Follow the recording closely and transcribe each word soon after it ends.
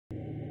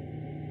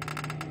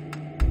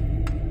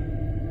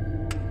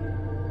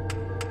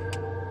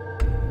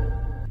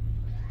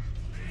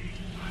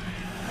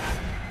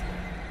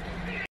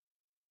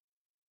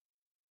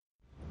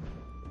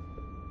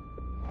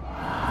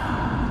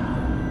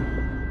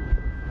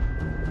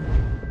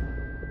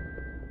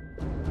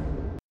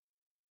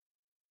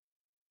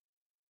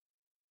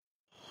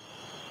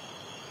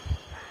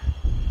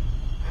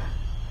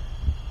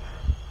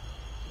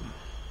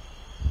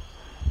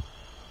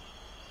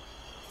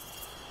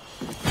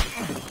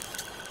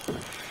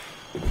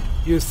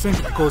You think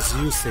because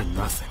you say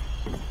nothing,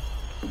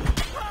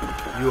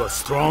 you are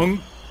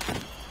strong?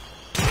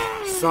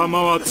 貴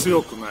様は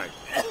強くない。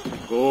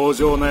強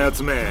情なや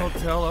つめ。Don't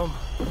tell him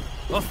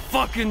a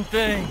fucking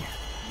thing.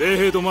 米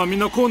兵どもはみん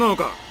なこうなの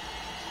か。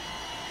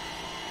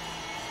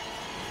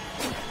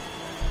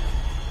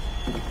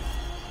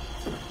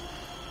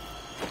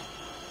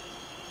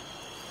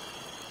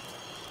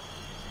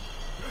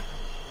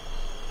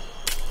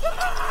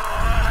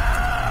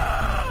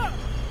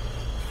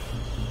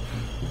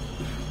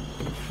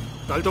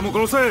二人とも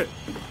殺せ。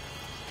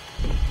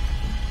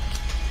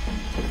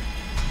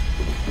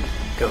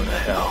Go to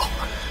hell.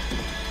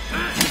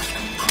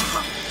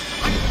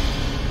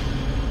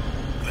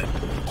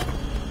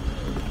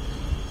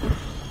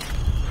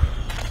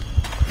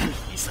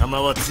 貴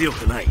様は強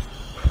くない。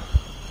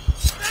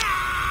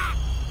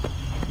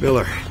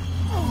Miller,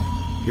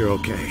 you're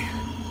okay.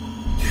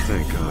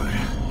 Thank God.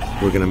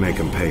 We're gonna make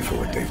them pay for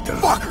what they've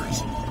done.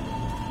 Fuckers!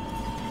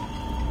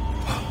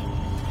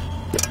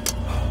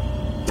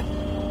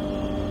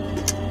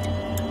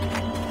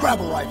 Grab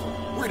a rifle.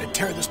 We're gonna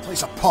tear this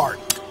place apart.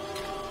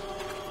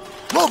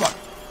 Lova,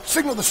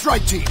 signal the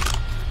strike team.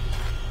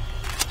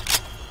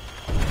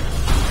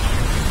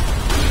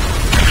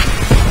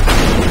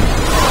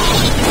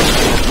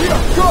 We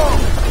are go!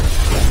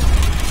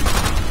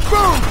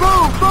 Boom,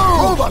 boom, boom!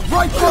 Lova,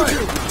 right through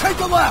you. Take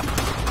the left.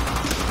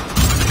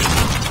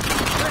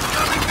 They're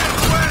coming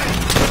this way.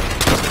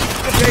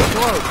 Stay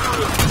close.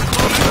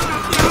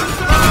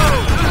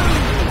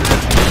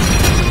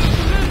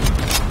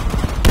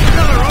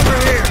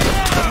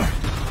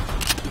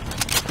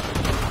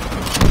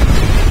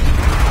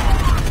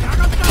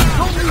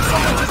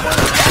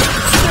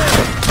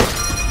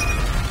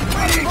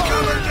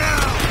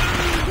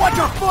 Watch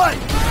our flank!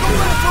 Don't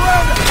let us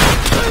surround us!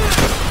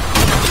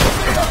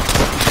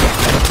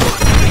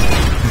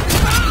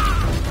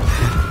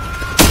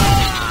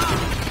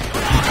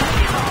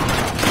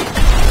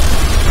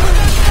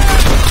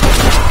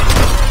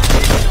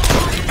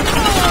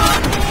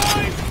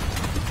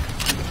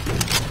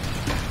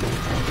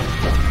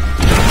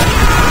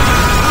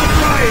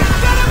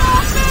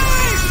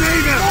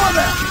 Save him! More of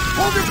that!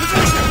 Hold your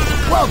position!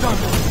 Well done,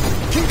 boys.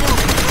 Keep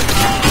moving!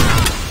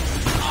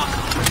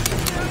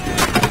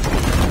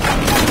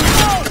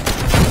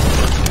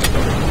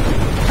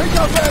 Take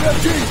out that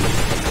MG!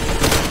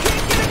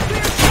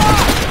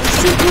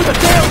 Shoot through the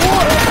damn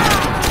water!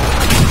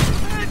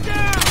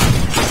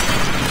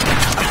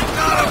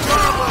 Not a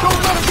problem!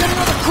 Don't let him get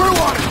another crew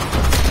on it!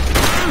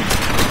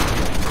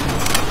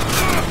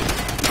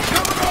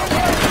 Coming our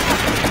way!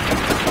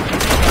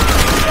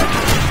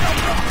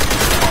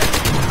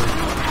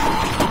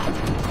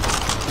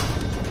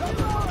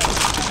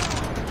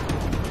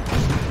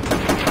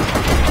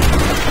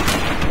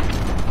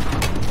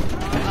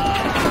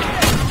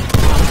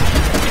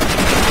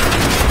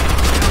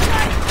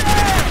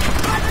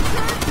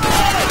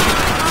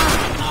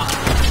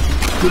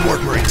 Good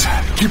work, Marines.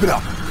 Keep it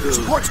up.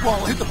 Support squad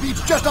will hit the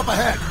beach just up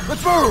ahead.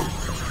 Let's move!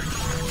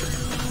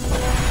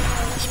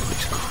 This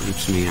place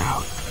creeps me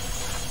out.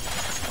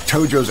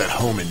 Tojo's at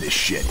home in this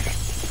shit.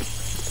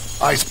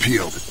 Eyes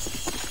peeled.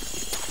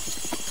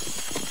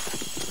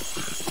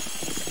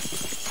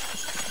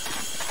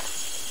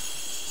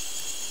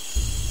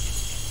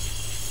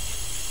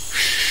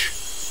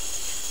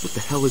 What the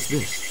hell is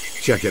this?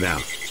 Check it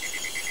out.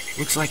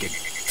 Looks like a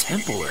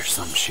temple or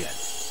some shit.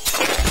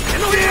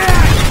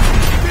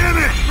 Damn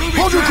it!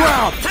 Hold your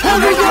ground!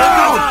 Hold your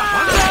ground!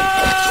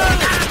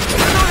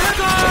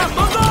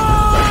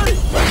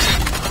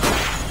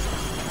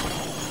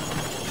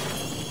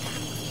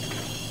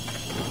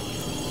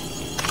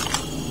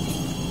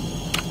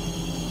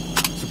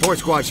 Support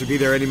squad should be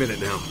there any minute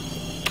now.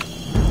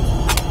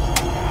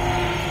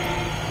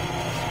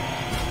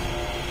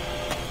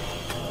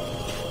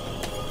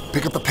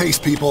 Pick up the pace,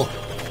 people.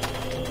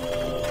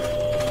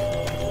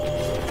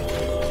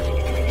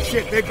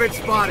 Shit, they've been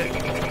spotted.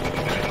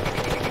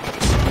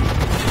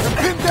 They're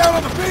pinned down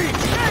on the beach!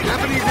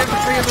 Japanese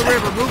infantry in the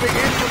river, moving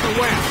in from the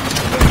west.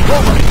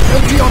 Rover,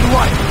 MG on the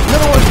right. The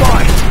other one's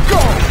mine.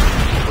 Go!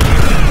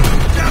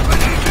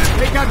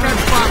 Take out that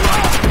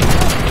spotlight.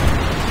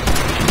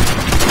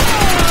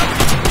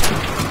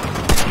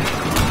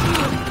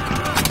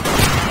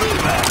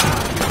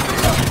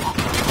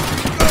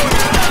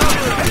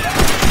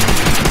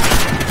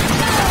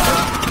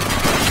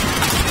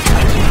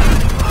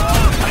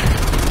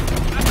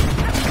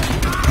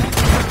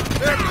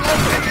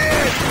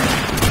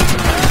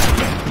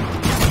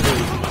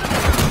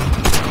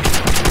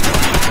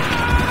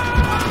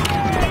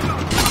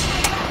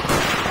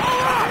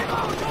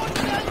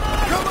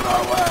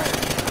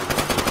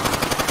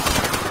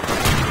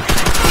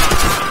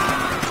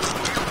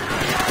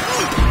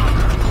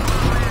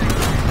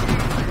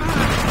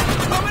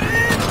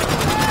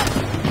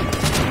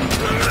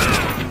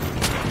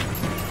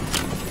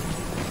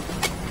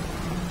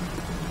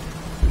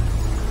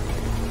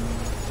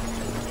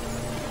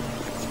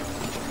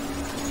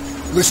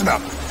 Listen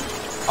up.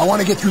 I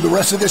want to get through the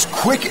rest of this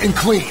quick and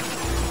clean.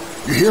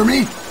 You hear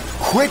me?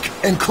 Quick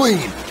and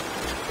clean.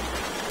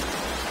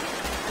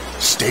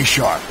 Stay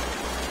sharp.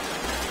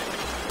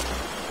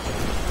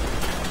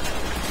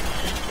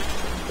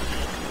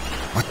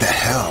 What the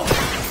hell?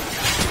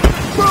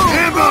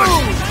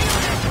 Ambush!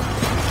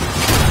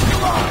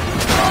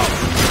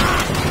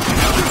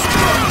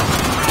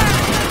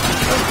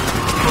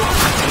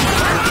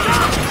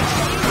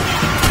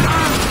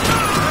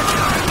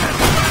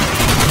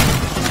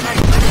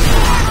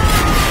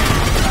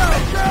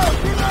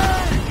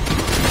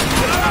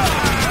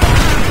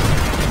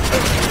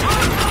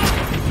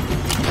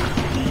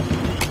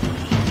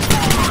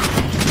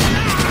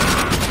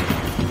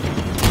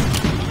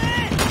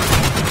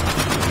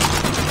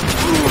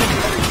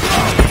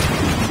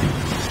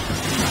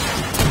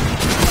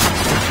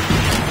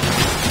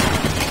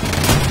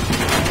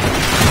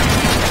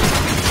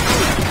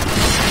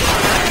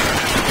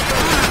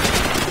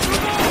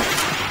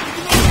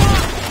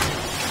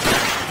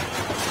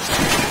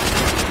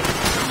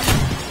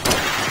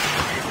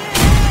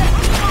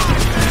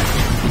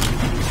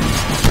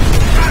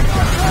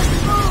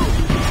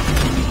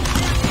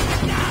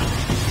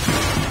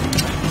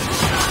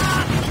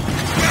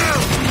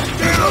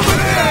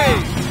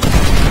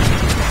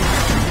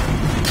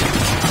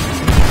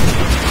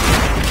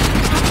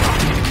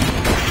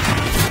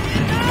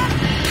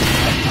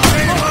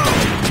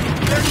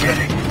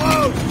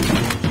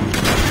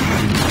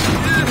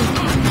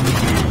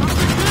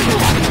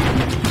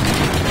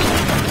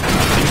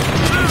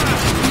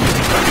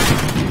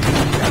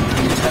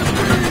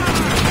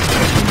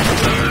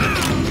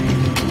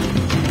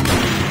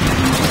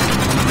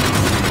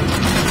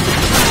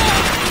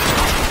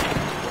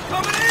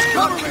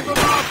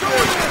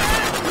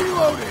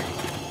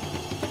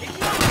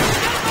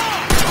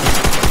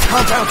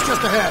 Compound's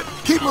just ahead.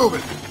 Keep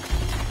moving.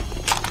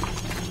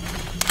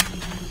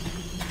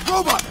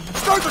 Robot,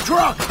 start the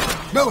truck!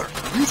 Miller,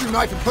 use your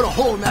knife and put a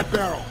hole in that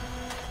barrel.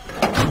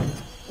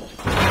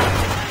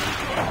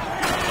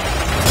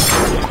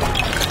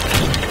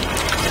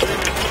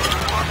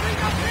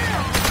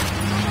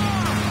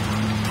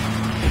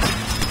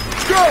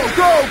 Go,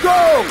 go,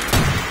 go!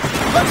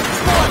 Electric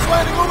squad's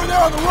landing over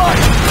there on the right!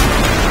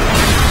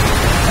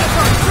 That's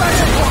our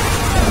second one!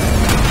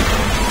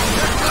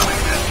 They're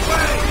coming this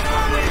way!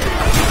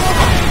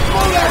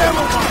 Blow that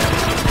ammo line!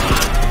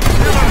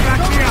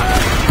 Back me up!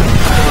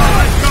 Come on,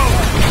 let's go!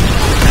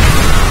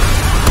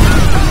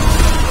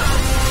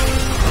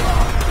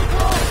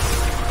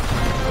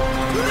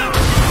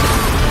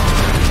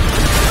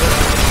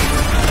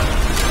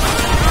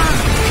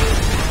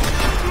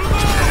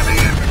 Enemy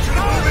infantry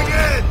moving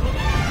in!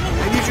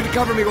 I need you to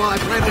cover me while I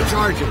plant the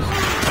charges.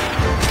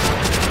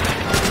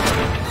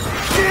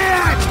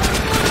 Shit!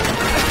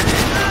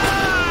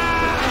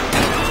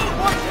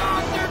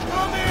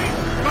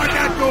 Guard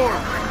that door!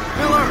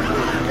 Miller,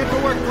 get to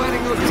work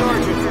planting those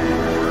charges.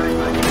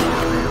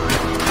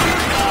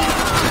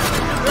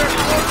 They're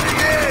closing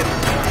in!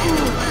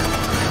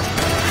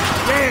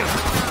 Damn!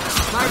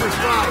 Timer's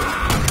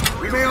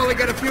 5. We may only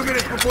get a few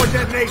minutes before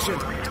detonation.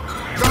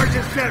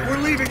 Charges set. We're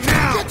leaving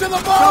now. Get to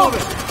the boat!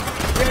 Sullivan,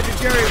 we had to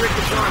jerry-rig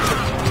the charges.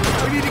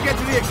 We need to get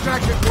to the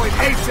extraction point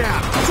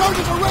ASAP.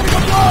 Charges are ready to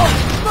blow!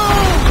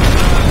 Move!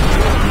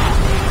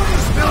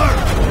 Miller,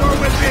 you're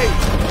with me.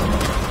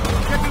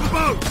 Get to the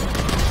boats.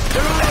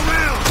 They're all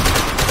around.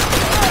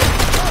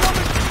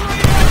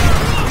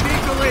 We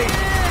need to leave.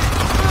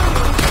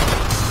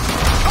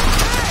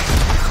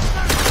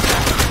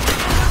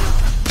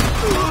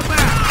 Fall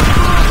back!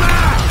 Fall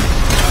back!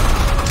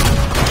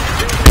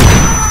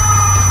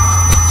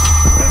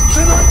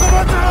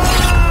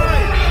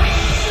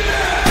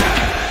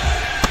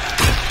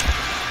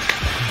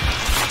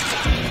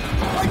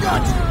 I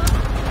got you!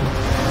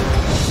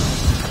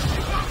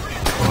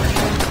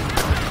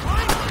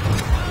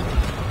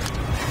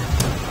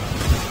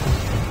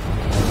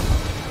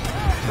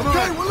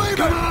 Okay, we're leaving!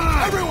 Come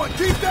on! Everyone,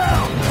 keep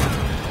down!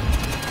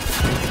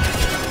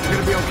 You're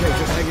gonna be okay.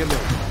 Just hang in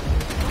there.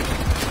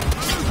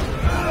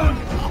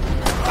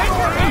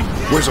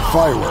 Where's the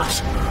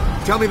fireworks?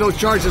 Tell me those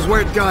charges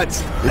weren't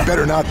guns. It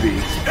better not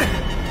be.